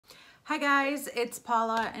Hi guys, it's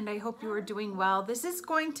Paula and I hope you are doing well. This is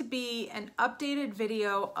going to be an updated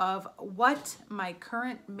video of what my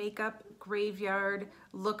current makeup graveyard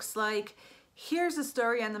looks like. Here's a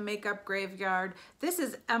story on the makeup graveyard. This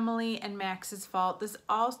is Emily and Max's fault. This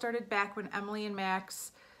all started back when Emily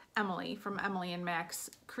from Emily and Max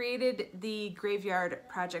created the graveyard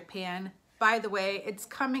project pan. By the way, it's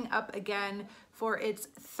coming up again for its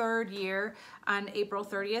third year on April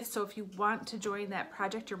 30th. So if you want to join that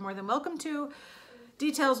project, you're more than welcome to.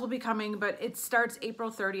 Details will be coming, but it starts April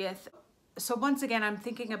 30th. So once again, I'm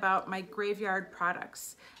thinking about my graveyard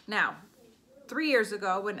products. Now, 3 years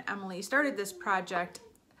ago when Emily started this project,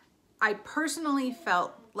 I personally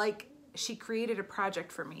felt like she created a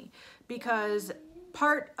project for me because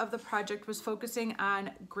part of the project was focusing on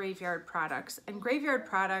graveyard products. And graveyard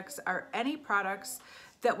products are any products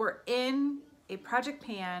that were in a project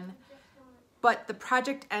pan, but the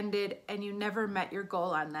project ended and you never met your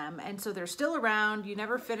goal on them. And so they're still around, you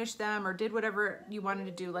never finished them or did whatever you wanted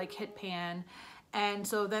to do, like hit pan. And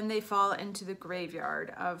so then they fall into the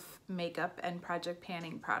graveyard of makeup and project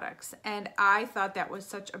panning products. And I thought that was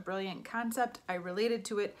such a brilliant concept. I related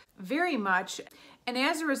to it very much. And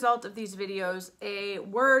as a result of these videos, a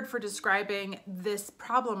word for describing this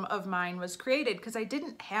problem of mine was created because I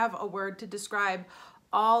didn't have a word to describe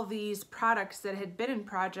all these products that had been in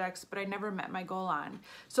projects, but I never met my goal on.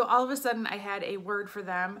 So all of a sudden I had a word for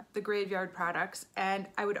them, the graveyard products, and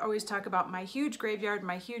I would always talk about my huge graveyard,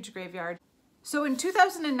 my huge graveyard. So in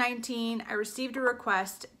 2019, I received a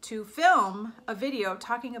request to film a video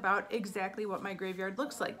talking about exactly what my graveyard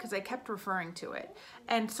looks like because I kept referring to it.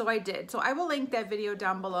 And so I did. So I will link that video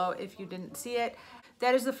down below if you didn't see it.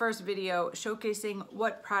 That is the first video showcasing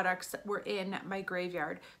what products were in my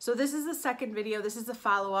graveyard. So this is the second video. This is the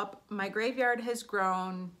follow-up. My graveyard has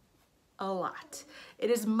grown a lot.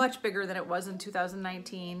 It is much bigger than it was in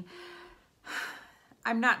 2019.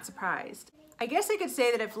 I'm not surprised. I guess I could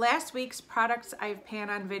say that if last week's products I've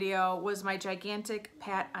panned on video was my gigantic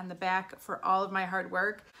pat on the back for all of my hard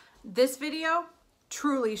work, this video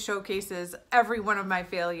truly showcases every one of my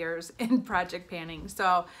failures in project panning.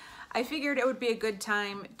 So I figured it would be a good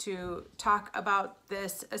time to talk about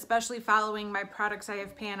this, especially following my products I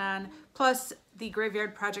have pan on, plus the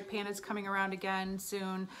graveyard project pan is coming around again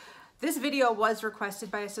soon. This video was requested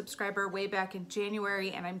by a subscriber way back in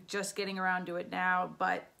January and I'm just getting around to it now,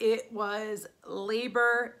 but it was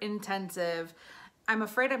labor intensive. I'm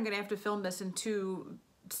afraid I'm gonna have to film this in 2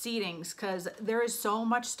 seatings because there is so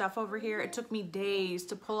much stuff over here. It took me days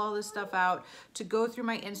to pull all this stuff out, to go through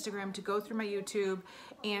my Instagram, to go through my YouTube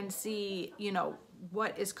and see, you know,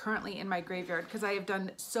 what is currently in my graveyard because I have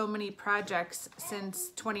done so many projects since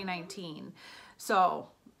 2019. So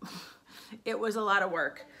it was a lot of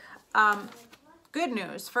work. Good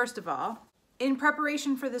news, first of all, in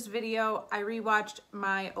preparation for this video, I rewatched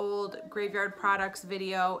my old graveyard products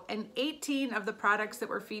video and 18 of the products that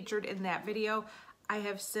were featured in that video I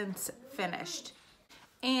have since finished.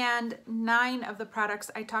 And 9 of the products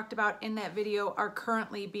I talked about in that video are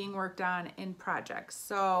currently being worked on in projects.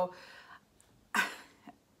 So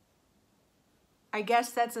I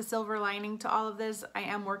guess that's a silver lining to all of this. I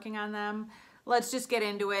am working on them. Let's just get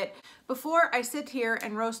into it. Before I sit here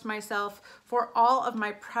and roast myself for all of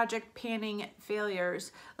my project panning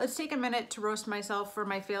failures, let's take a minute to roast myself for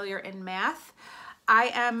my failure in math.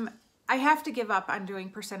 I have to give up on doing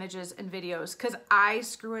percentages in videos because I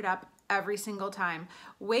screw it up every single time.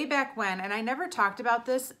 Way back when, and I never talked about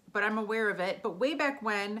this, but I'm aware of it, but way back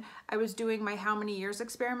when I was doing my how many years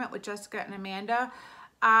experiment with Jessica and Amanda,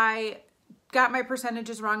 I got my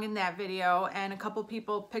percentages wrong in that video and a couple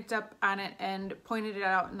people picked up on it and pointed it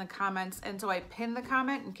out in the comments, and so I pinned the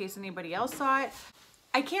comment in case anybody else saw it.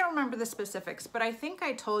 I can't remember the specifics, but I think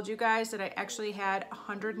I told you guys that I actually had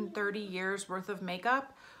 130 years worth of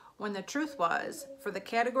makeup when the truth was, for the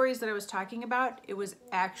categories that I was talking about, it was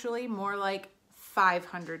actually more like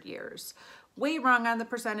 500 years. Way wrong on the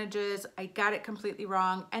percentages. I got it completely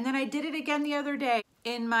wrong. And then I did it again the other day.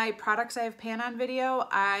 In my products I have pan on video,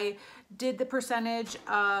 I did the percentage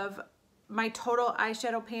of my total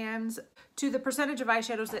eyeshadow pans to the percentage of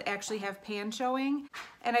eyeshadows that actually have pan showing.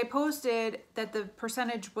 And I posted that the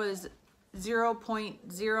percentage was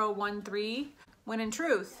 0.013, when in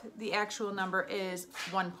truth, the actual number is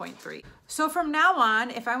 1.3. So from now on,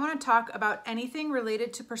 if I want to talk about anything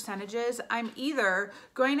related to percentages, I'm either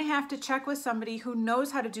going to have to check with somebody who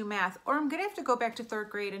knows how to do math, or I'm going to have to go back to 3rd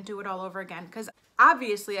grade and do it all over again, because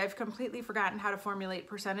obviously I've completely forgotten how to formulate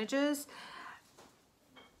percentages.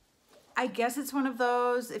 I guess it's one of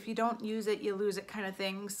those, if you don't use it, you lose it kind of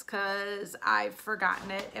things, because I've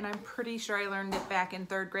forgotten it, and I'm pretty sure I learned it back in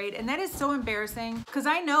 3rd grade. And that is so embarrassing, because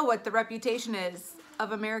I know what the reputation is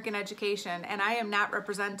of American education, and I am not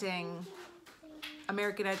representing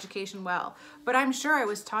American education well. But I'm sure I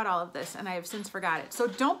was taught all of this, and I have since forgot it. So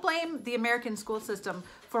don't blame the American school system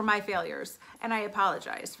for my failures, and I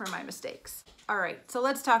apologize for my mistakes. All right, so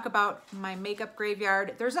let's talk about my makeup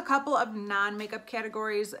graveyard. There's a couple of non-makeup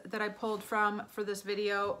categories that I pulled from for this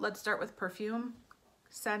video. Let's start with perfume,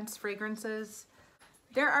 scents, fragrances.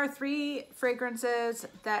 There are 3 fragrances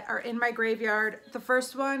that are in my graveyard. The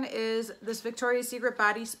first one is this Victoria's Secret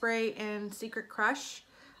body spray in Secret Crush.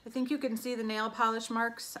 I think you can see the nail polish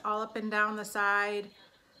marks all up and down the side.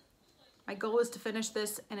 My goal was to finish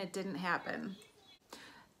this, and it didn't happen.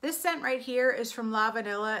 This scent right here is from La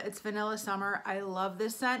Vanilla. It's Vanilla Summer. I love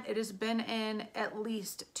this scent. It has been in at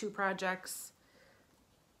least 2 projects.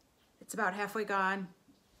 It's about halfway gone.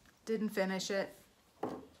 Didn't finish it.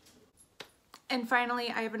 And finally,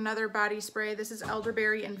 I have another body spray. This is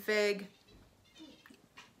Elderberry and Fig.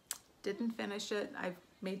 Didn't finish it. I've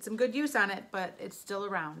made some good use on it, but it's still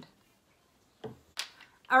around.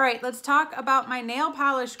 All right, let's talk about my nail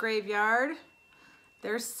polish graveyard.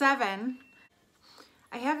 There's 7.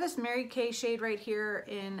 I have this Mary Kay shade right here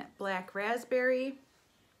in Black Raspberry.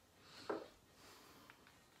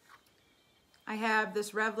 I have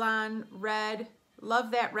this Revlon red.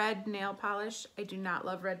 Love that red nail polish. I do not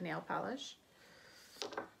love red nail polish.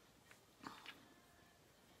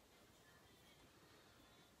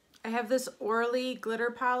 I have this Orly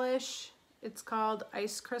glitter polish. It's called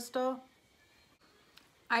Ice Crystal.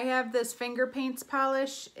 I have this Finger Paints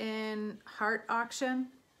polish in Heart Auction.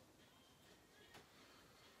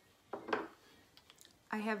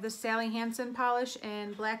 I have this Sally Hansen polish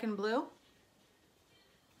in Black and Blue.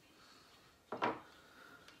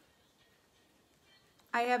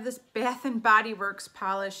 I have this Bath and Body Works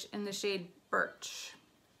polish in the shade Birch.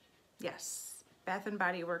 Yes, Bath and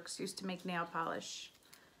Body Works used to make nail polish.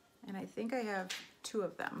 And I think I have 2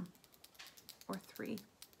 of them, or 3,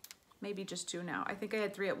 maybe just 2 now. I think I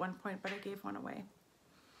had 3 at one point, but I gave 1 away.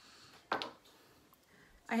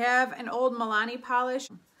 I have an old Milani polish.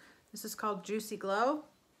 This is called Juicy Glow.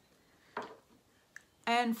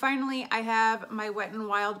 And finally, I have my Wet n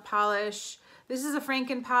Wild polish. This is a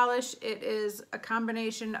Franken polish. It is a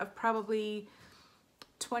combination of probably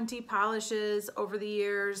 20 polishes over the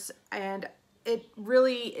years, and it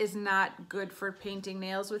really is not good for painting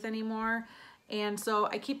nails with anymore. And so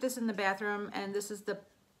I keep this in the bathroom, and this is the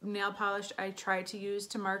nail polish I try to use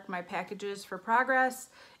to mark my packages for progress.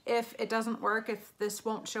 If it doesn't work, if this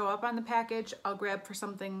won't show up on the package, I'll grab for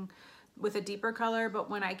something with a deeper color, but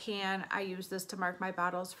when I can, I use this to mark my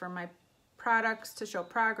bottles for my products to show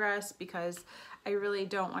progress, because I really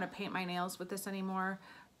don't want to paint my nails with this anymore.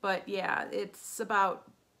 But yeah, it's about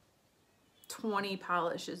 20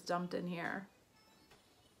 polishes dumped in here.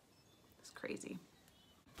 It's crazy.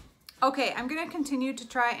 Okay, I'm gonna continue to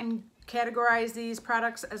try and categorize these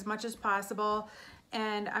products as much as possible,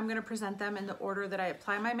 and I'm gonna present them in the order that I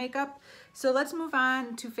apply my makeup. So let's move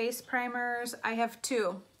on to face primers. I have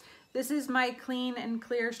 2. This is my Clean and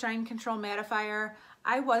Clear Shine Control Mattifier.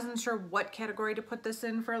 I wasn't sure what category to put this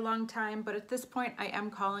in for a long time, but at this point I am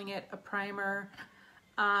calling it a primer.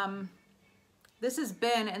 This has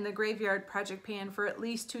been in the graveyard project pan for at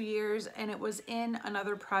least 2 years, and it was in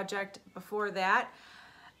another project before that,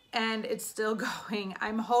 and it's still going.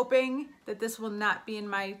 I'm hoping that this will not be in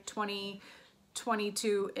my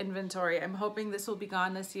 2022 inventory. I'm hoping this will be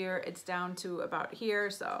gone this year. It's down to about here,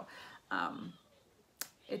 so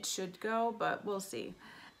it should go, but we'll see.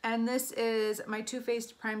 And this is my Too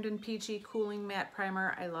Faced Primed and Peachy Cooling Matte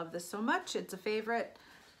Primer. I love this so much. It's a favorite.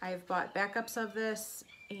 I've bought backups of this,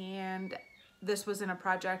 and this was in a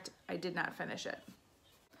project. I did not finish it.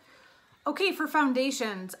 Okay, for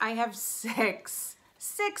foundations, I have 6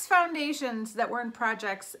 foundations that were in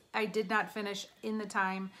projects I did not finish in the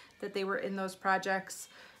time that they were in those projects.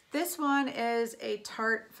 This one is a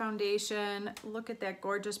Tarte foundation. Look at that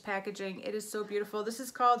gorgeous packaging. It is so beautiful. This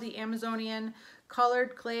is called the Amazonian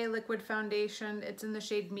Colored Clay Liquid Foundation. It's in the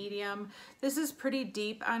shade Medium. This is pretty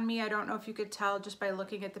deep on me. I don't know if you could tell just by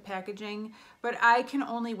looking at the packaging, but I can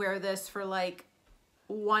only wear this for like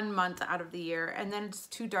 1 month out of the year, and then it's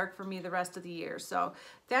too dark for me the rest of the year. So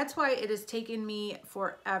that's why it has taken me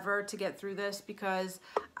forever to get through this, because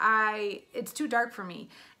it's too dark for me.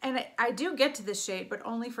 And I do get to this shade, but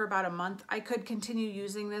only for about a month. I could continue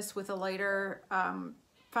using this with a lighter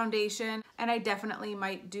foundation, and I definitely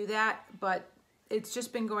might do that, but it's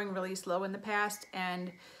just been going really slow in the past,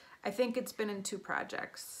 and I think it's been in 2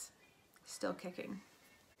 projects. Still kicking.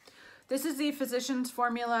 This is the Physicians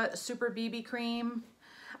Formula Super BB Cream.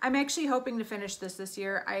 I'm actually hoping to finish this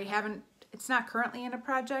year. It's not currently in a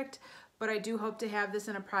project, but I do hope to have this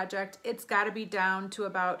in a project. It's got to be down to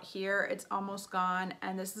about here. It's almost gone.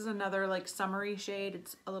 And this is another like summery shade.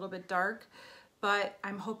 It's a little bit dark, but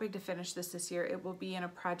I'm hoping to finish this year. It will be in a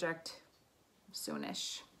project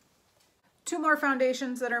soonish. Two more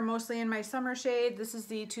foundations that are mostly in my summer shade. This is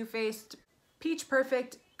the Too Faced Peach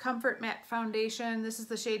Perfect Comfort Matte Foundation. This is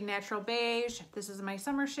the shade Natural Beige. This is my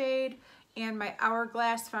summer shade, and my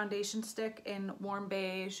Hourglass foundation stick in Warm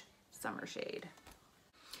Beige summer shade.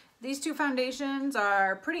 These two foundations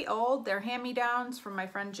are pretty old. They're hand-me-downs from my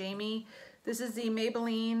friend Jamie. This is the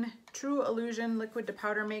Maybelline True Illusion Liquid to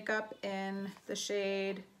Powder Makeup in the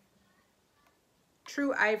shade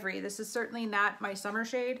True Ivory. This is certainly not my summer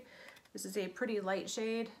shade. This is a pretty light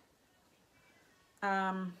shade.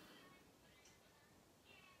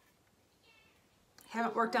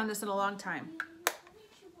 Haven't worked on this in a long time.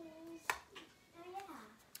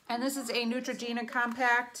 And this is a Neutrogena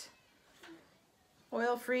Compact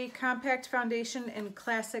Oil-Free Compact Foundation in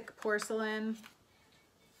Classic Porcelain.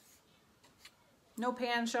 No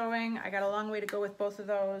pan showing. I got a long way to go with both of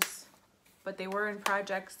those, but they were in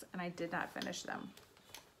projects and I did not finish them.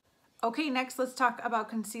 Okay, next let's talk about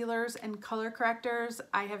concealers and color correctors.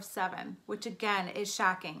 I have 7, which again is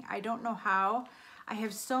shocking. I don't know how. I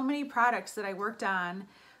have so many products that I worked on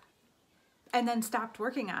and then stopped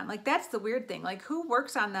working on. Like, that's the weird thing. Like, who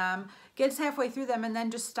works on them, gets halfway through them, and then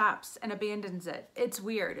just stops and abandons it? It's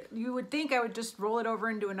weird. You would think I would just roll it over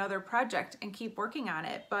into another project and keep working on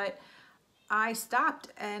it, but I stopped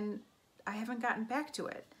and I haven't gotten back to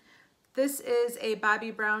it. This is a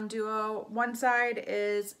Bobbi Brown Duo. One side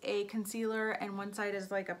is a concealer and one side is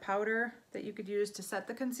like a powder that you could use to set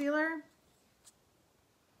the concealer.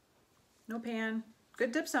 No pan.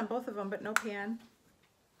 Good dips on both of them, but no pan.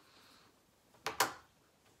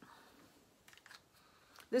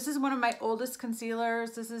 This is one of my oldest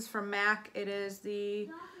concealers. This is from MAC. It is the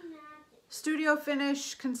Studio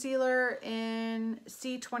Finish Concealer in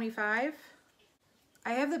C25.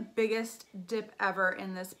 I have the biggest dip ever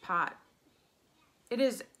in this pot. It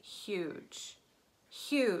is huge,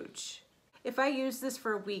 huge. If I used this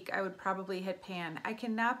for a week, I would probably hit pan. I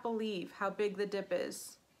cannot believe how big the dip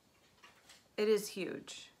is. It is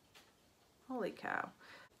huge. Holy cow.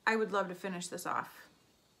 I would love to finish this off.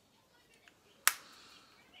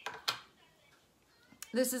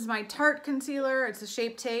 This is my Tarte concealer. It's a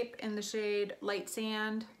Shape Tape in the shade Light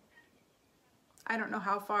Sand. I don't know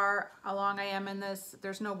how far along I am in this.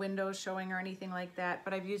 There's no windows showing or anything like that,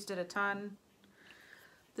 but I've used it a ton.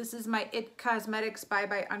 This is my It Cosmetics Bye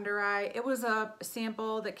Bye Under Eye. It was a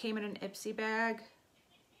sample that came in an Ipsy bag,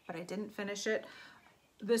 but I didn't finish it.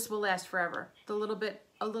 This will last forever. A little bit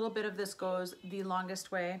of this goes the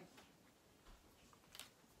longest way.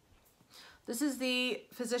 This is the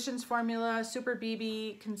Physicians Formula Super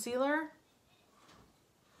BB Concealer.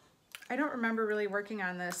 I don't remember really working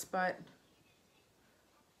on this, but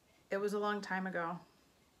it was a long time ago.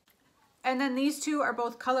 And then these two are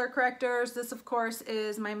both color correctors. This, of course,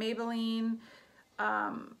 is my Maybelline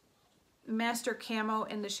Master Camo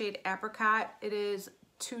in the shade Apricot. It is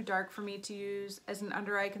too dark for me to use as an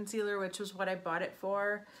under eye concealer, which was what I bought it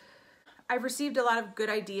for. I've received a lot of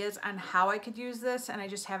good ideas on how I could use this, and I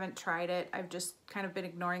just haven't tried it. I've just kind of been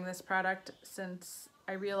ignoring this product since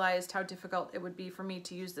I realized how difficult it would be for me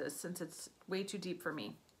to use this, since it's way too deep for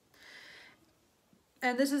me.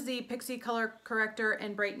 And this is the Pixi Color Corrector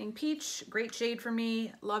in Brightening Peach. Great shade for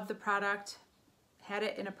me. Love the product. Had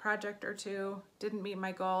it in a project or two, didn't meet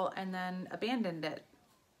my goal, and then abandoned it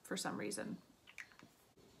for some reason.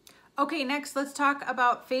 Okay, next let's talk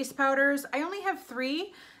about face powders. I only have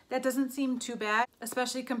 3. That doesn't seem too bad,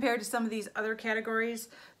 especially compared to some of these other categories.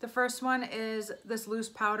 The first one is this loose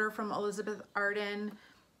powder from Elizabeth Arden.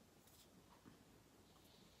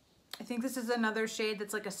 I think this is another shade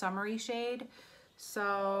that's like a summery shade.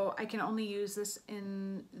 So I can only use this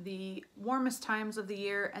in the warmest times of the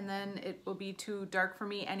year, and then it will be too dark for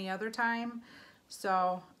me any other time.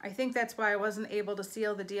 So I think that's why I wasn't able to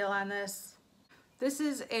seal the deal on this. This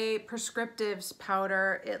is a Prescriptives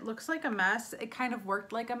powder. It looks like a mess. It kind of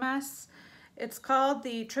worked like a mess. It's called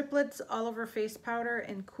the Triplets All Over Face Powder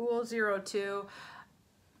in Cool 02.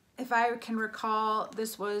 If I can recall,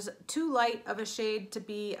 this was too light of a shade to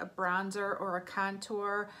be a bronzer or a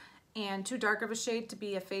contour, and too dark of a shade to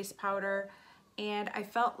be a face powder. And I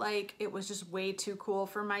felt like it was just way too cool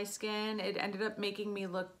for my skin. It ended up making me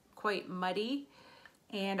look quite muddy,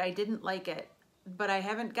 and I didn't like it. But I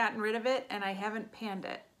haven't gotten rid of it, and I haven't panned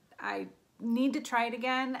it. I need to try it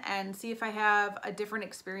again and see if I have a different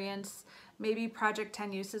experience. maybe Project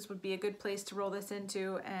 10 Uses would be a good place to roll this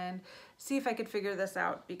into and see if I could figure this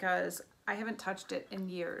out because I haven't touched it in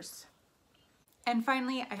years. And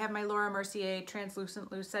finally, I have my Laura Mercier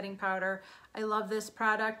Translucent Loose Setting Powder. I love this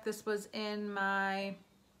product. This was in my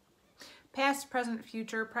Past, Present,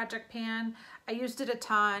 Future project pan. I used it a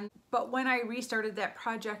ton, but when I restarted that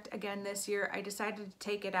project again this year, I decided to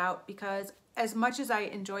take it out because as much as I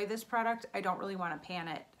enjoy this product, I don't really want to pan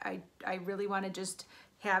it. I really want to just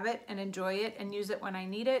have it and enjoy it and use it when I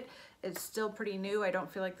need it. It's still pretty new. I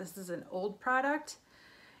don't feel like this is an old product.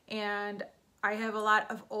 And I have a lot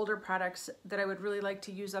of older products that I would really like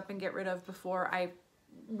to use up and get rid of before I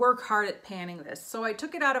work hard at panning this. So I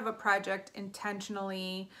took it out of a project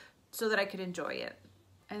intentionally so that I could enjoy it.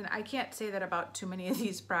 And I can't say that about too many of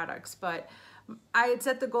these products, but I had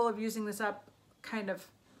set the goal of using this up kind of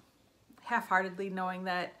half-heartedly, knowing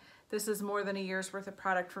that this is more than a year's worth of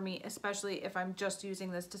product for me, especially if I'm just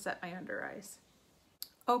using this to set my under eyes.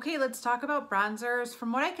 Okay, let's talk about bronzers.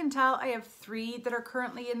 From what I can tell, I have 3 that are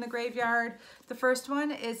currently in the graveyard. The first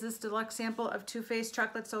one is this deluxe sample of Too Faced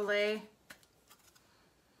Chocolate Soleil.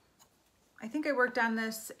 I think I worked on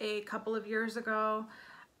this a couple of years ago.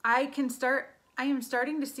 I am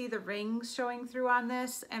starting to see the rings showing through on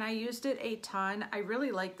this, and I used it a ton. I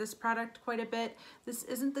really like this product quite a bit. This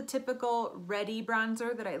isn't the typical ready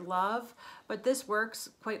bronzer that I love, but this works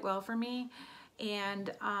quite well for me.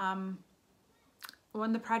 And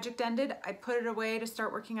when the project ended, I put it away to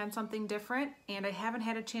start working on something different, and I haven't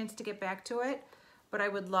had a chance to get back to it, but I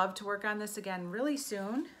would love to work on this again really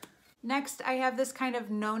soon. Next, I have this kind of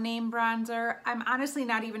no-name bronzer. I'm honestly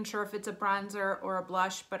not even sure if it's a bronzer or a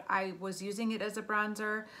blush, but I was using it as a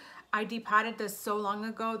bronzer. I depotted this so long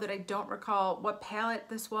ago that I don't recall what palette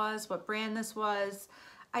this was, what brand this was.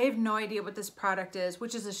 I have no idea what this product is,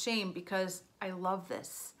 which is a shame because I love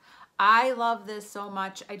this. I love this so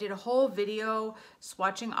much. I did a whole video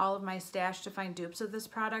swatching all of my stash to find dupes of this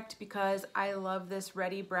product because I love this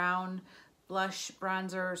Ready Brown blush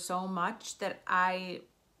bronzer so much that I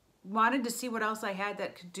wanted to see what else I had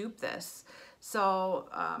that could dupe this. So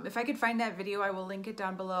if I could find that video, I will link it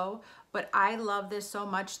down below. But I love this so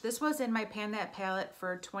much. This was in my Pan That palette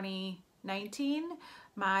for 2019,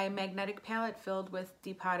 my magnetic palette filled with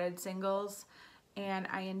depotted singles, and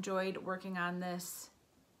I enjoyed working on this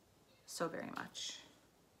so very much.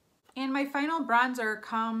 And my final bronzer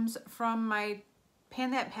comes from my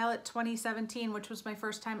Pan That palette 2017, which was my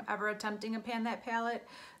first time ever attempting a Pan That palette.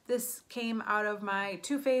 This came out of my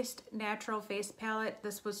Too Faced Natural Face Palette.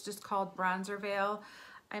 This was just called Bronzer Veil.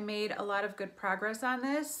 I made a lot of good progress on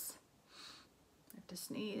this. I have to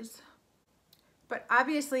sneeze. But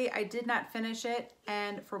obviously I did not finish it,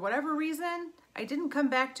 and for whatever reason, I didn't come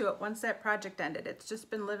back to it once that project ended. It's just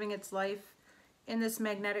been living its life in this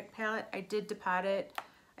magnetic palette. I did depot it,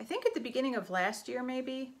 I think at the beginning of last year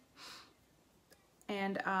maybe.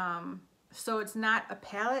 And so it's not a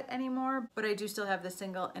palette anymore, but I do still have the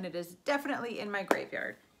single, and it is definitely in my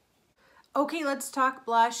graveyard. Okay, let's talk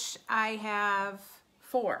blush. I have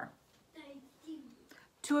 4.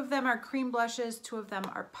 2 of them are cream blushes, 2 of them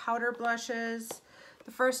are powder blushes.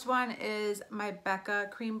 The first one is my Becca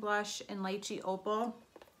cream blush in Lychee Opal.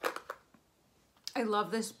 I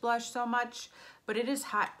love this blush so much, but it is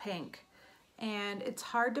hot pink, and it's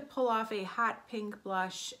hard to pull off a hot pink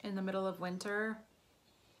blush in the middle of winter.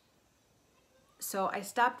 So I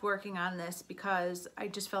stopped working on this because I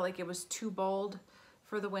just felt like it was too bold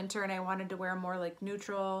for the winter, and I wanted to wear more like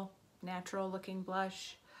neutral, natural looking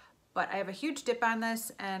blush. But I have a huge dip on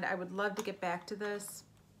this, and I would love to get back to this.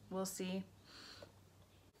 We'll see.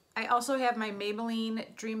 I also have my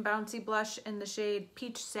Maybelline Dream Bouncy blush in the shade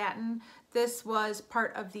Peach Satin. This was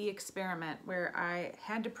part of the experiment where I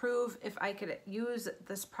had to prove if I could use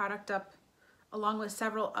this product up along with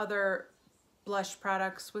several other blush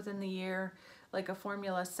products within the year, like a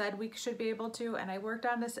formula said we should be able to, and I worked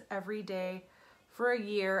on this every day for a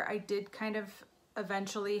year. I did kind of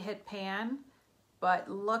eventually hit pan, but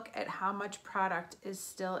look at how much product is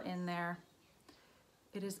still in there.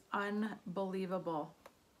 It is unbelievable.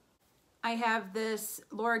 I have this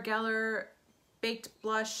Laura Geller Baked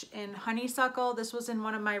Blush in Honeysuckle. This was in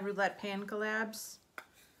one of my Roulette Pan collabs.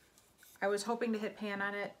 I was hoping to hit pan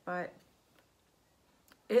on it, but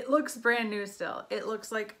it looks brand new still. It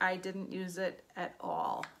looks like I didn't use it at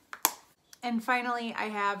all. And finally, I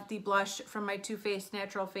have the blush from my Too Faced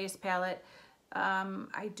Natural Face Palette.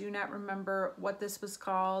 I do not remember what this was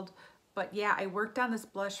called, but yeah, I worked on this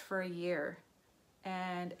blush for a year,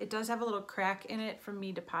 and it does have a little crack in it from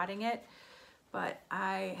me depotting it, but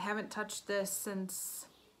I haven't touched this since,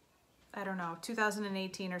 I don't know,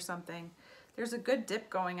 2018 or something. There's a good dip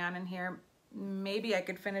going on in here. Maybe I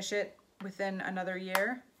could finish it within another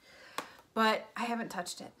year, but I haven't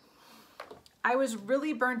touched it. I was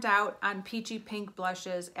really burnt out on peachy pink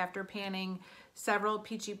blushes after panning several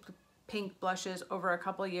peachy pink blushes over a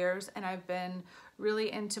couple years, and I've been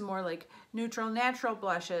really into more like neutral natural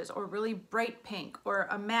blushes or really bright pink or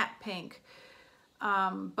a matte pink.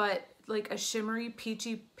 But like a shimmery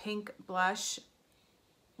peachy pink blush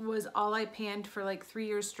was all I panned for like 3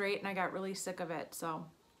 years straight, and I got really sick of it. So,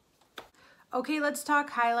 okay, let's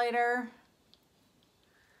talk highlighter.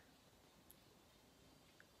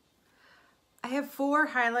 I have 4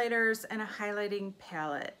 highlighters and a highlighting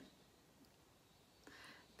palette.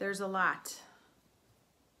 There's a lot.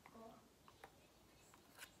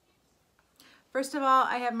 First of all,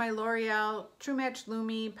 I have my L'Oreal True Match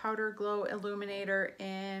Lumi Powder Glow Illuminator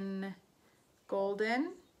in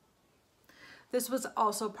Golden. This was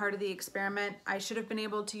also part of the experiment. I should have been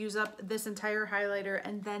able to use up this entire highlighter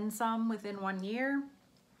and then some within 1 year.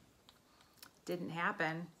 Didn't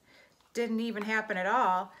happen. Didn't even happen at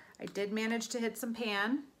all. I did manage to hit some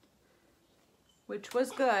pan, which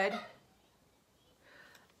was good.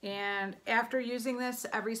 And after using this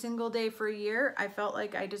every single day for a year, I felt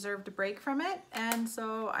like I deserved a break from it. And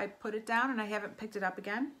so I put it down and I haven't picked it up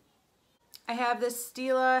again. I have this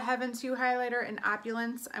Stila Heaven's Hue highlighter in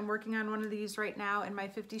Opulence. I'm working on one of these right now in my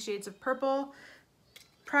 50 Shades of Purple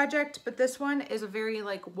project, but this one is a very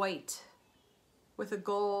like white with a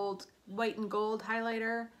gold, white and gold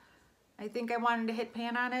highlighter. I think I wanted to hit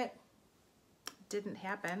pan on it. Didn't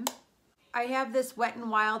happen. I have this Wet n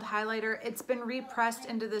Wild highlighter. It's been repressed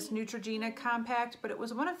into this Neutrogena compact, but it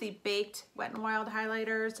was one of the baked Wet n Wild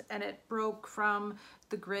highlighters and it broke from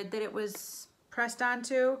the grid that it was pressed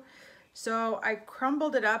onto. So I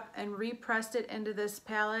crumbled it up and repressed it into this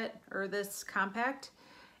palette or this compact,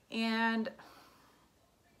 and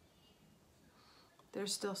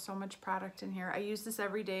there's still so much product in here. I use this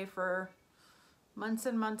every day for months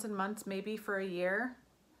and months and months, maybe for a year.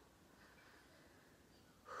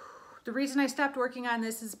 The reason I stopped working on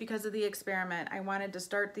this is because of the experiment. I wanted to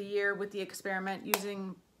start the year with the experiment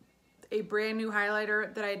using a brand new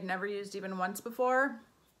highlighter that I'd never used even once before.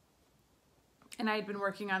 And I had been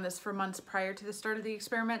working on this for months prior to the start of the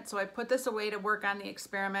experiment. So I put this away to work on the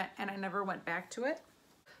experiment and I never went back to it.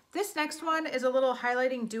 This next one is a little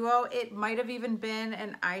highlighting duo. It might have even been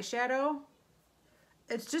an eyeshadow.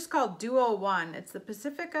 It's just called Duo 1. It's the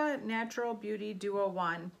Pacifica Natural Beauty Duo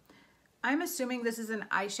 1. I'm assuming this is an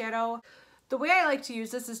eyeshadow. The way I like to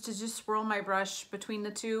use this is to just swirl my brush between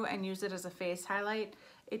the two and use it as a face highlight.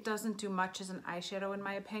 It doesn't do much as an eyeshadow in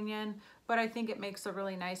my opinion, but I think it makes a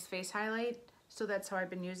really nice face highlight. So that's how I've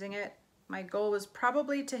been using it. My goal was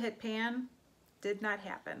probably to hit pan. Did not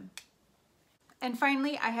happen. And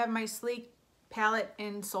finally, I have my Sleek palette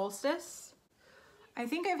in Solstice. I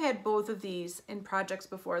think I've had both of these in projects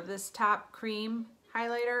before. This top cream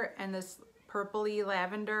highlighter and this purpley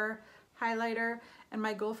lavender highlighter, and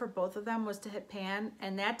my goal for both of them was to hit pan,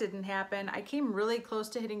 and that didn't happen. I came really close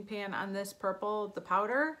to hitting pan on this purple, the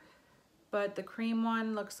powder, but the cream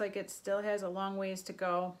one looks like it still has a long ways to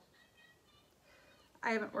go.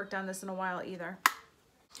 I haven't worked on this in a while either.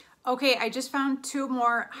 Okay, I just found 2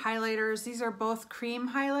 more highlighters. These are both cream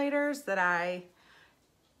highlighters that I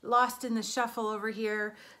lost in the shuffle over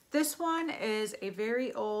here. This one is a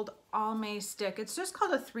very old Almay stick. It's just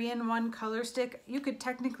called a 3-in-1 color stick. You could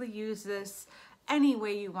technically use this any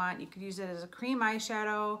way you want. You could use it as a cream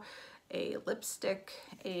eyeshadow, a lipstick,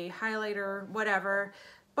 a highlighter, whatever.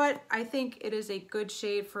 But I think it is a good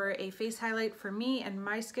shade for a face highlight for me and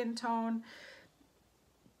my skin tone.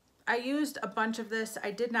 I used a bunch of this.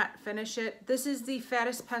 I did not finish it. This is the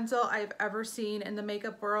fattest pencil I've ever seen in the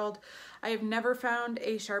makeup world. I have never found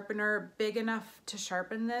a sharpener big enough to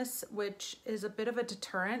sharpen this, which is a bit of a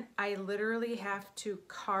deterrent. I literally have to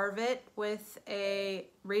carve it with a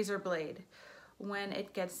razor blade when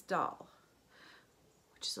it gets dull,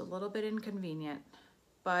 which is a little bit inconvenient,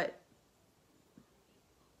 but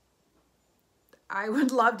I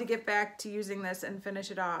would love to get back to using this and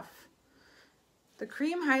finish it off. The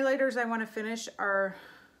cream highlighters I want to finish are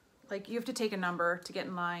like, you have to take a number to get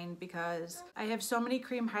in line because I have so many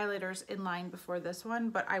cream highlighters in line before this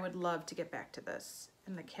one, but I would love to get back to this.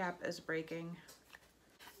 And the cap is breaking.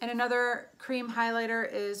 And another cream highlighter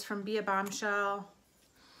is from Be a Bombshell.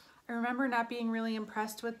 I remember not being really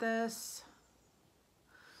impressed with this.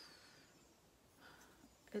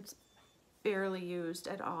 It's barely used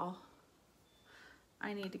at all.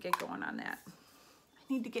 I need to get going on that.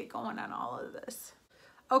 I need to get going on all of this.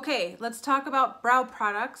 Okay, let's talk about brow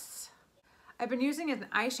products. I've been using an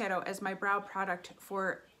eyeshadow as my brow product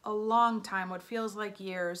for a long time, what feels like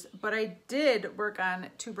years, but I did work on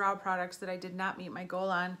 2 brow products that I did not meet my goal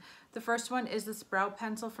on. The first one is this brow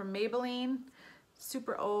pencil from Maybelline.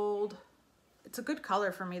 Super old. It's a good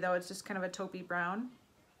color for me though. It's just kind of a taupey brown.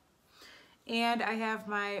 And I have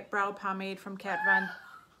my brow pomade from Kat Von.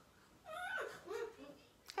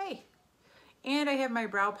 Hey. And I have my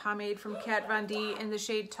brow pomade from Kat Von D in the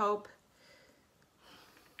shade taupe.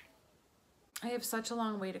 I have such a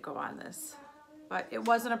long way to go on this, but it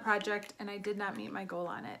wasn't a project and I did not meet my goal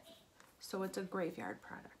on it. So it's a graveyard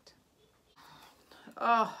product.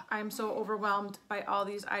 Oh, I'm so overwhelmed by all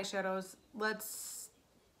these eyeshadows. Let's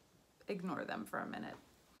ignore them for a minute.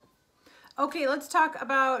 Okay, let's talk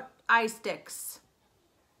about eye sticks,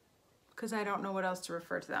 because I don't know what else to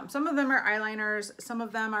refer to them. Some of them are eyeliners, some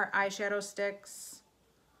of them are eyeshadow sticks.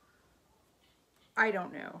 I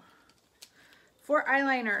don't know. For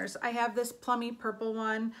eyeliners, I have this plummy purple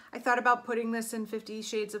one. I thought about putting this in 50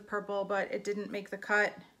 Shades of Purple, but it didn't make the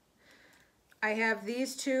cut. I have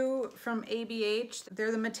these two from ABH.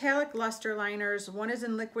 They're the metallic luster liners. One is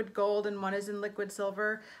in liquid gold and one is in liquid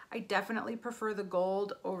silver. I definitely prefer the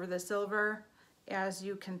gold over the silver, as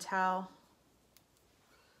you can tell.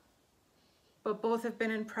 But both have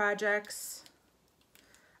been in projects.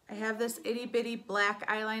 I have this itty bitty black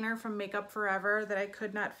eyeliner from Makeup Forever that I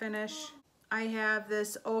could not finish. I have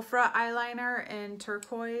this Ofra eyeliner in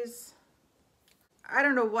turquoise. I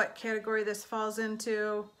don't know what category this falls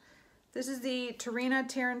into. This is the Tarina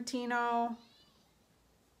Tarantino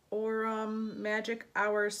Aurum Magic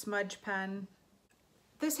Hour Smudge Pen.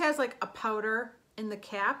 This has like a powder in the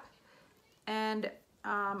cap and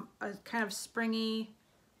a kind of springy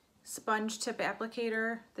sponge tip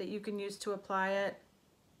applicator that you can use to apply it.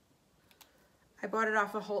 I bought it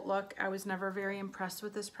off of Holt Look. I was never very impressed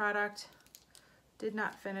with this product. Did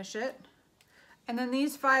not finish it. And then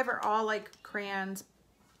these 5 are all like crayons.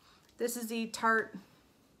 This is the Tarte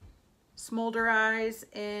Smolder Eyes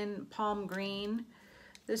in Palm Green.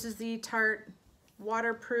 This is the Tarte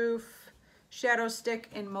Waterproof Shadow Stick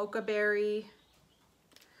in Mocha Berry.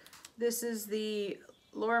 This is the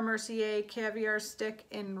Laura Mercier Caviar Stick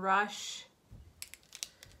in Rush.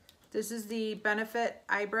 This is the Benefit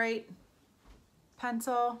Eye Bright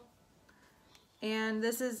pencil. And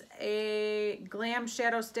this is a Glam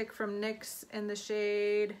Shadow Stick from NYX in the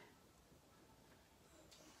shade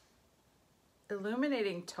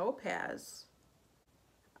Illuminating Topaz.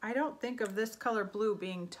 I don't think of this color blue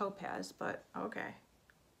being topaz, but okay.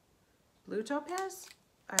 Blue topaz?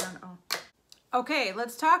 I don't know. Okay,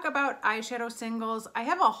 let's talk about eyeshadow singles. I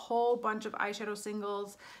have a whole bunch of eyeshadow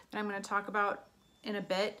singles that I'm going to talk about in a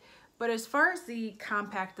bit. But as far as the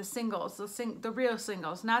compact, the singles, the real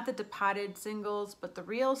singles, not the depotted singles, but the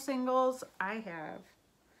real singles, I have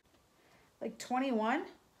like 21,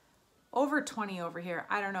 over 20 over here.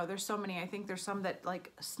 I don't know, there's so many. I think there's some that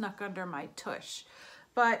like snuck under my tush.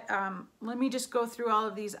 But let me just go through all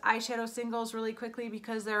of these eyeshadow singles really quickly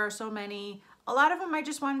because there are so many. A lot of them I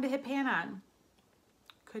just wanted to hit pan on.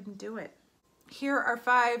 Couldn't do it. Here are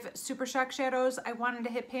 5 Super Shock shadows I wanted to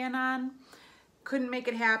hit pan on. Couldn't make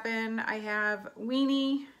it happen. I have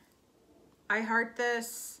Weenie, I Heart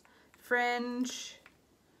This, Fringe,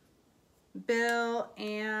 Bill,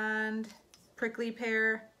 and Prickly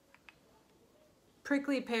Pear.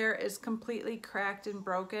 Prickly Pear is completely cracked and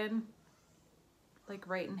broken, like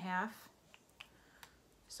right in half.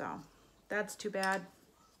 So that's too bad.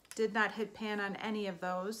 Did not hit pan on any of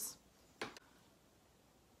those.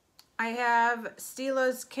 I have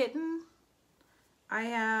Stila's Kitten. I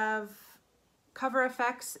have Cover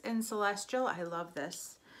FX in Celestial. I love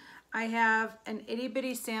this. I have an itty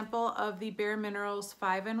bitty sample of the Bare Minerals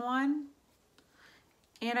 5-in-1.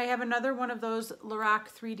 And I have another one of those Lorac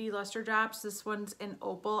 3D Luster Drops. This one's in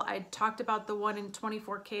Opal. I talked about the one in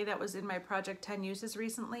 24K that was in my Project 10 Uses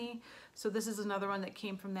recently. So this is another one that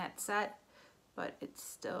came from that set, but it's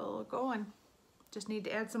still going. Just need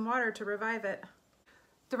to add some water to revive it.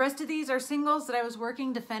 The rest of these are singles that I was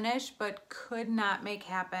working to finish, but could not make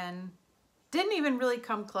happen. Didn't even really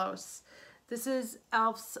come close. This is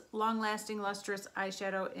e.l.f.'s Long Lasting Lustrous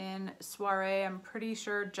Eyeshadow in Soiree. I'm pretty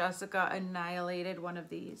sure Jessica annihilated one of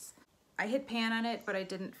these. I hit pan on it, but I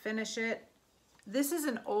didn't finish it. This is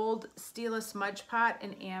an old Stila Smudge Pot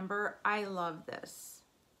in Amber. I love this.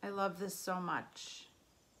 I love this so much.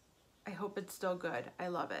 I hope it's still good. I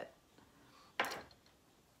love it.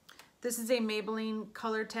 This is a Maybelline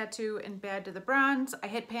Color Tattoo in Bad to the Bronze. I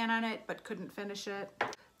hit pan on it, but couldn't finish it.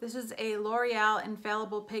 This is a L'Oreal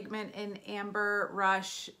Infallible Pigment in Amber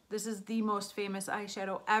Rush. This is the most famous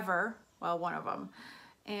eyeshadow ever. Well, one of them.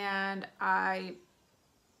 And I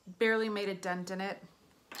barely made a dent in it.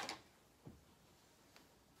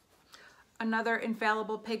 Another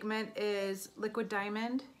Infallible Pigment is Liquid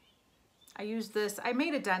Diamond. I used this, I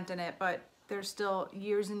made a dent in it, but there's still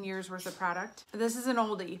years and years worth of product. This is an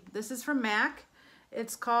oldie. This is from MAC.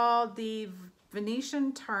 It's called the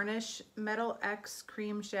Venetian Tarnish Metal X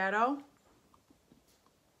Cream Shadow.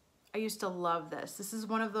 I used to love this. This is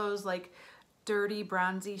one of those like dirty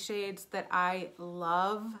bronzy shades that I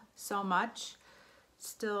love so much.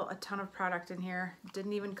 Still a ton of product in here.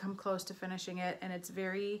 Didn't even come close to finishing it, and it's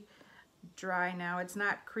very dry now. It's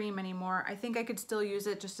not cream anymore. I think I could still use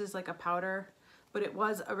it just as like a powder, but it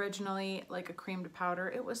was originally like a creamed powder.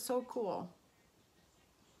 It was so cool.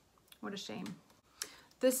 What a shame.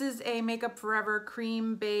 This is a Makeup Forever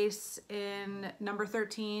cream base in number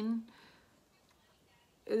 13.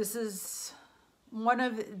 This is one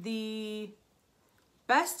of the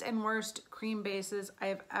best and worst cream bases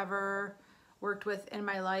I've ever worked with in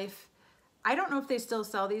my life. I don't know if they still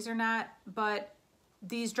sell these or not, but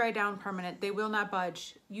these dry down permanent. They will not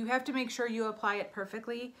budge. You have to make sure you apply it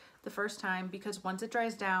perfectly the first time, because once it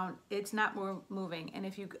dries down, it's not moving. And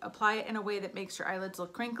if you apply it in a way that makes your eyelids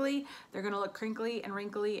look crinkly, they're gonna look crinkly and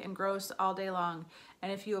wrinkly and gross all day long.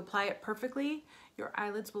 And if you apply it perfectly, your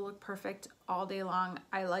eyelids will look perfect all day long.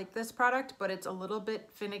 I like this product, but it's a little bit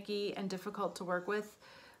finicky and difficult to work with.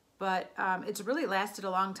 But it's really lasted a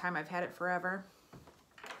long time. I've had it forever.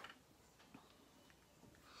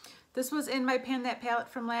 This was in my Pan That palette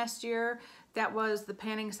from last year. That was the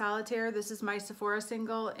Panning Solitaire. This is my Sephora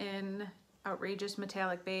single in Outrageous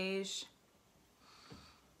Metallic Beige.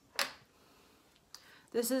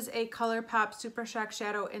 This is a ColourPop Super Shock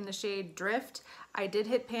Shadow in the shade Drift. I did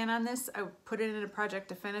hit pan on this. I put it in a project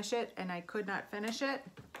to finish it, and I could not finish it.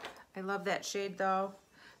 I love that shade though.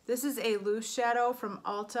 This is a loose shadow from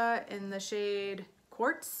Ulta in the shade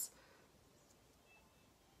Quartz.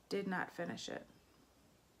 Did not finish it.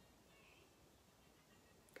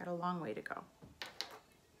 Got a long way to go.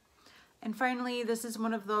 And finally, this is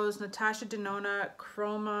one of those Natasha Denona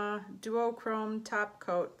Chroma Duochrome top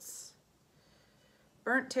coats.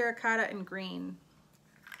 Burnt terracotta and green.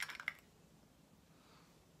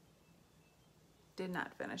 Did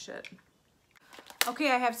not finish it. Okay,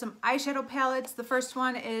 I have some eyeshadow palettes. The first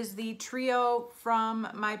one is the Trio from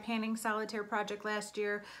my Panning Solitaire project last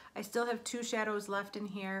year. I still have 2 shadows left in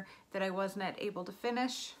here that I was not able to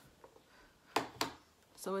finish.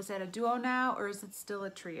 So is that a duo now, or is it still a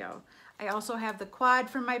trio? I also have the quad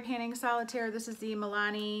from my Panning Solitaire. This is the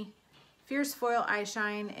Milani Fierce Foil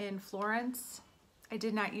Eyeshine in Florence. I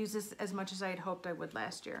did not use this as much as I had hoped I would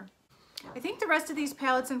last year. I think the rest of these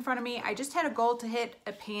palettes in front of me, I just had a goal to hit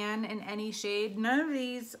a pan in any shade. None of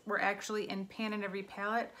these were actually in pan in every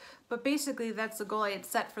palette, but basically that's the goal I had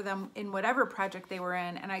set for them in whatever project they were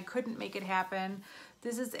in, and I couldn't make it happen.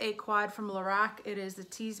 This is a quad from Lorac. It is the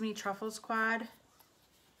Tease Me Truffles quad.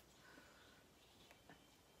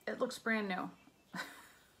 It looks brand new.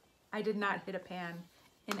 I did not hit a pan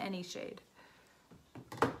in any shade.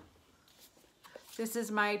 This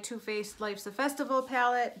is my Too Faced Life's a Festival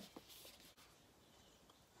palette.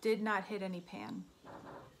 Did not hit any pan.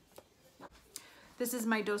 This is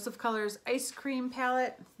my Dose of Colors Ice Cream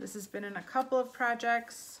palette. This has been in a couple of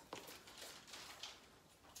projects.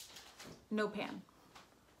 No pan.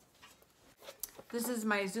 This is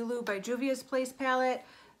my Zulu by Juvia's Place palette.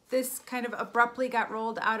 This kind of abruptly got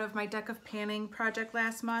rolled out of my Deck of Panning project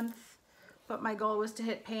last month, but my goal was to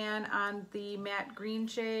hit pan on the matte green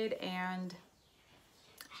shade and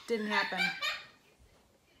didn't happen.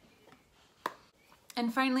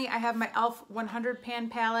 And finally, I have my e.l.f. 100 pan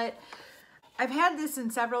palette. I've had this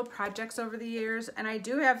in several projects over the years, and I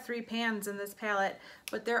do have 3 pans in this palette,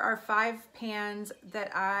 but there are 5 pans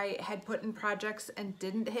that I had put in projects and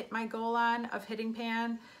didn't hit my goal on of hitting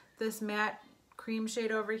pan. This matte cream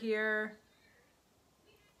shade over here,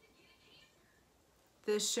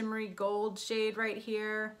 this shimmery gold shade right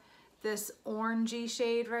here, this orangey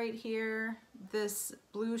shade right here, this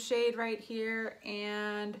blue shade right here,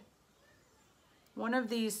 and one of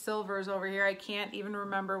these silvers over here. I can't even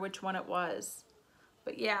remember which one it was.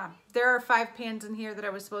 But yeah, there are 5 pans in here that I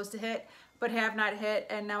was supposed to hit but have not hit,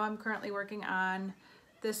 and now I'm currently working on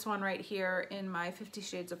this one right here in my 50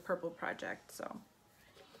 Shades of Purple project. So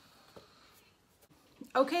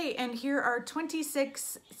okay, and here are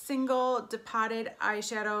 26 single depotted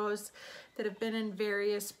eyeshadows that have been in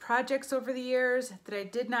various projects over the years that I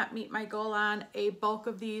did not meet my goal on. A bulk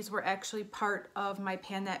of these were actually part of my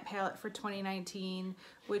Pan That palette for 2019,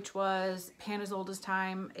 which was Pan as Old as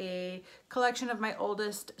Time, a collection of my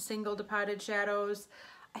oldest single depotted shadows.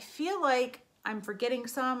 I feel like I'm forgetting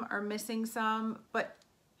some or missing some, but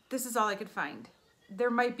this is all I could find.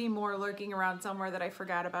 There might be more lurking around somewhere that I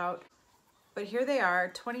forgot about. But here they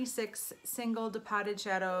are, 26 single depotted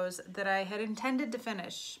shadows that I had intended to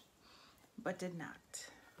finish. but did not.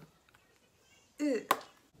 Ugh.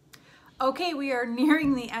 Okay, we are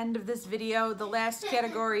nearing the end of this video. The last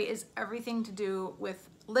category is everything to do with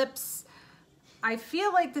lips. I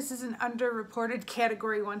feel like this is an underreported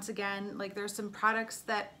category once again. Like there's some products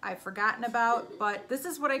that I've forgotten about, but this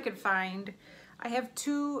is what I could find. I have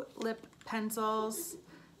 2 lip pencils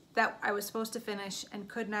that I was supposed to finish and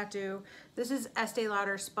could not do. This is Estee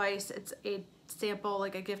Lauder Spice. It's a sample,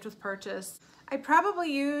 like a gift with purchase. I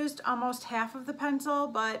probably used almost half of the pencil,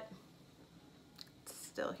 but it's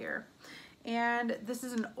still here. And this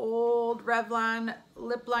is an old Revlon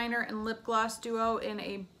lip liner and lip gloss duo in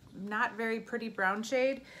a not very pretty brown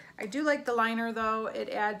shade. I do like the liner though. It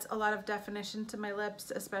adds a lot of definition to my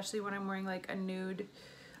lips, especially when I'm wearing like a nude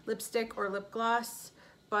lipstick or lip gloss.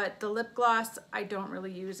 But the lip gloss I don't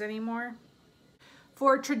really use anymore.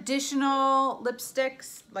 For traditional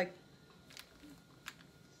lipsticks, like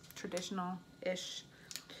traditional-ish,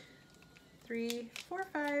 3, 4,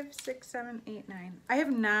 5, 6, 7, 8, 9. I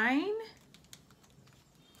have 9.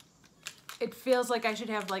 It feels like I should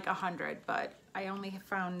have like 100, but I only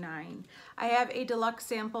found 9. I have a deluxe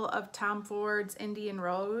sample of Tom Ford's Indian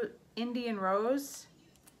Rose.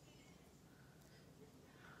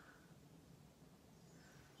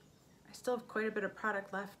 I still have quite a bit of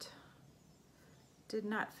product left. Did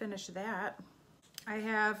not finish that. I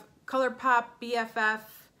have ColourPop BFF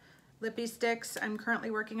Lippy Sticks. I'm currently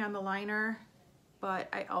working on the liner, but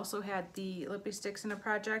I also had the Lippy Sticks in a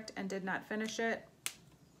project and did not finish it.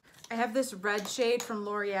 I have this red shade from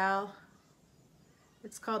L'Oreal.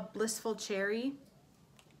 It's called Blissful Cherry.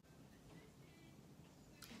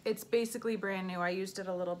 It's basically brand new. I used it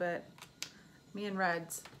a little bit. Me and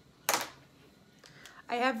reds.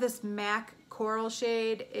 I have this MAC Coral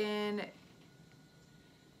shade in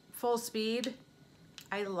Full Speed.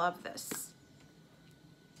 I love this.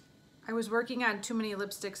 I was working on too many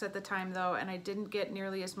lipsticks at the time though, and I didn't get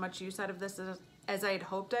nearly as much use out of this as I had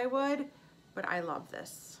hoped I would, but I love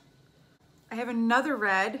this. I have another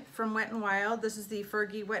red from Wet n Wild. This is the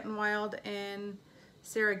Fergie Wet n Wild in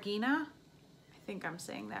Saragina. I think I'm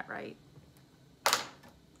saying that right.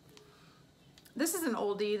 This is an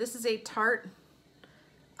oldie. This is a Tarte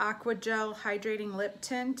Aqua Gel Hydrating Lip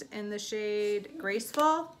Tint in the shade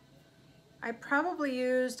Graceful. I probably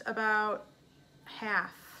used about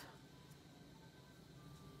half.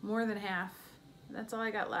 More than half. That's all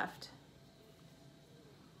I got left.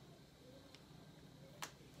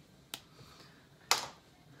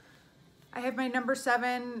 I have my number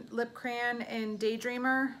 7 lip crayon in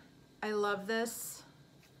Daydreamer. I love this.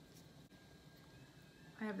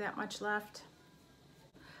 I have that much left.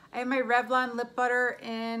 I have my Revlon lip butter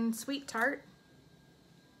in Sweet Tart.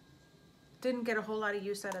 Didn't get a whole lot of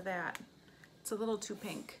use out of that. It's a little too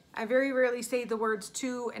pink. I very rarely say the words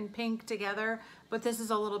too and pink together, but this is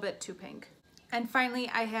a little bit too pink. And finally,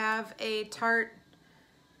 I have a Tarte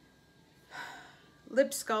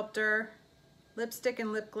Lip Sculptor lipstick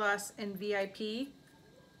and lip gloss in VIP.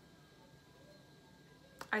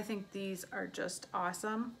 I think these are just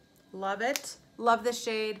awesome. Love it. Love this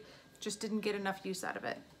shade. Just didn't get enough use out of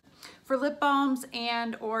it. For lip balms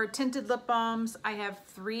and or tinted lip balms, I have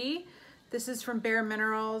 3. This is from Bare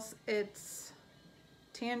Minerals. It's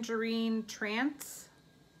Tangerine Trance.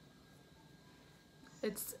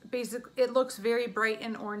 It's it looks very bright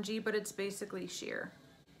and orangey, but it's basically sheer.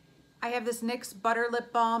 I have this NYX Butter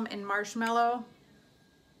Lip Balm in Marshmallow.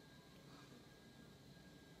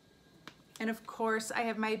 And of course, I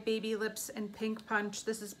have my Baby Lips in Pink Punch.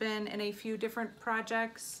 This has been in a few different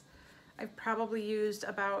projects. I've probably used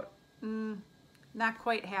about, not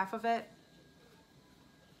quite half of it.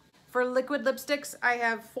 For liquid lipsticks, I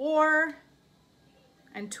have 4,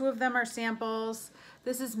 and 2 of them are samples.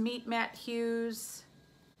 This is Meet Matte Hues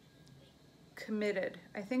Committed.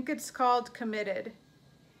 I think it's called Committed.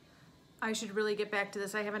 I should really get back to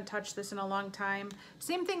this. I haven't touched this in a long time.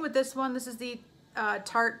 Same thing with this one. This is the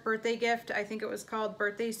Tarte birthday gift. I think it was called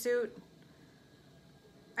Birthday Suit.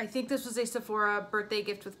 I think this was a Sephora birthday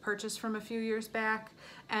gift with purchase from a few years back,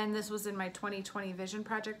 and this was in my 2020 Vision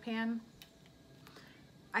Project pan.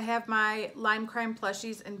 I have my Lime Crime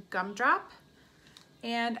Plushies in Gumdrop,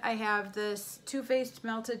 and I have this Too Faced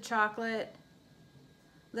Melted Chocolate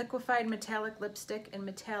Liquefied Metallic Lipstick in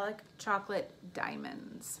Metallic Chocolate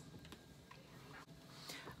Diamonds.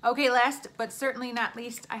 Okay, last but certainly not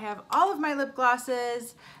least, I have all of my lip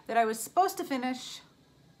glosses that I was supposed to finish,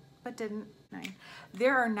 but didn't. 9.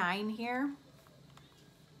 There are 9 here.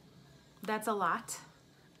 That's a lot.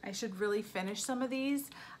 I should really finish some of these.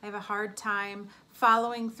 I have a hard time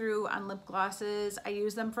following through on lip glosses. I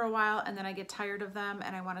use them for a while and then I get tired of them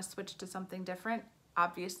and I want to switch to something different.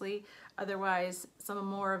 obviously. Otherwise, some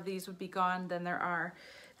more of these would be gone than there are.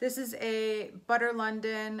 This is a Butter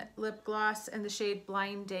London lip gloss in the shade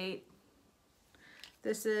Blind Date.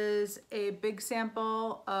 This is a big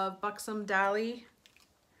sample of Buxom Dolly.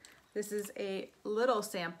 This is a little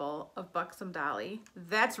sample of Buxom Dolly.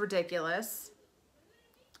 That's ridiculous.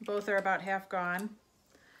 Both are about half gone.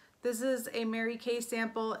 This is a Mary Kay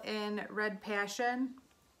sample in Red Passion.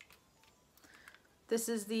 This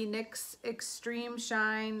is the NYX Extreme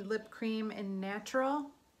Shine Lip Cream in Natural.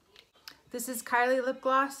 This is Kylie lip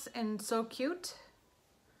gloss in So Cute.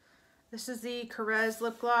 This is the Carez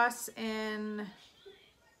lip gloss in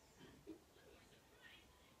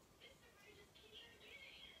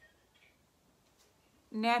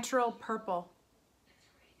Natural Purple.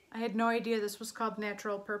 I had no idea this was called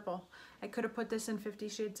Natural Purple. I could have put this in 50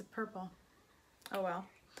 Shades of Purple. Oh well.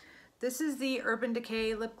 This is the Urban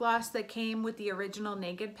Decay lip gloss that came with the original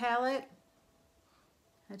Naked palette.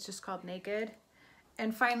 It's just called Naked.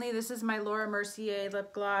 And finally, this is my Laura Mercier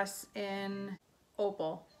lip gloss in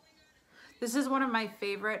Opal. This is one of my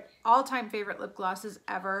favorite, all-time favorite lip glosses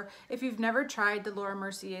ever. If you've never tried the Laura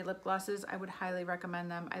Mercier lip glosses, I would highly recommend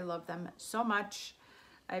them. I love them so much.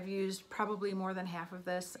 I've used probably more than half of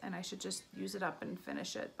this, and I should just use it up and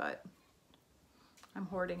finish it, but I'm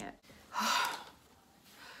hoarding it.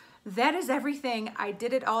 That is everything. I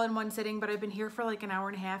did it all in one sitting, but I've been here for like an hour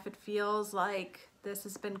and a half. It feels like this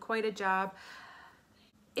has been quite a job.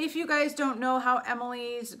 If you guys don't know how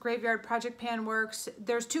Emily's Graveyard Project Pan works,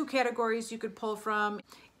 there's two categories you could pull from.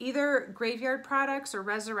 Either graveyard products or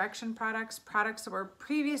resurrection products, products that were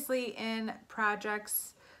previously in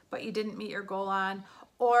projects but you didn't meet your goal on,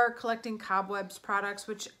 or collecting cobwebs products,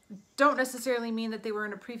 which don't necessarily mean that they were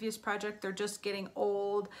in a previous project. They're just getting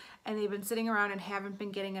old and they've been sitting around and haven't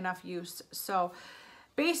been getting enough use. So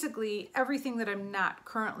basically everything that I'm not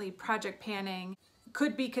currently project panning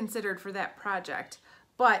could be considered for that project.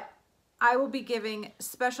 But I will be giving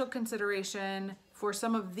special consideration for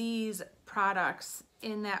some of these products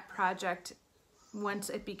in that project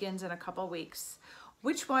once it begins in a couple weeks.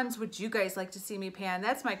 Which ones would you guys like to see me pan?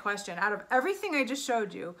 That's my question. Out of everything I just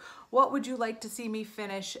showed you, what would you like to see me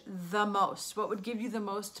finish the most? What would give you the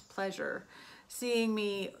most pleasure seeing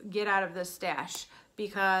me get out of this stash?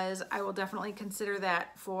 Because I will definitely consider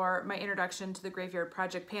that for my introduction to the Graveyard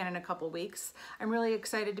Project Pan in a couple weeks. I'm really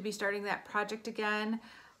excited to be starting that project again.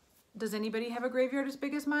 Does anybody have a graveyard as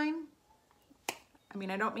big as mine? I mean,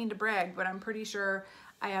 I don't mean to brag, but I'm pretty sure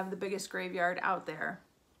I have the biggest graveyard out there.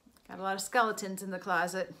 Got a lot of skeletons in the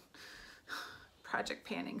closet. Project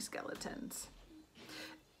panning skeletons.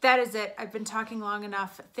 That is it. I've been talking long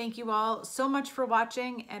enough. Thank you all so much for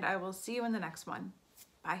watching, and I will see you in the next one.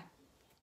 Bye.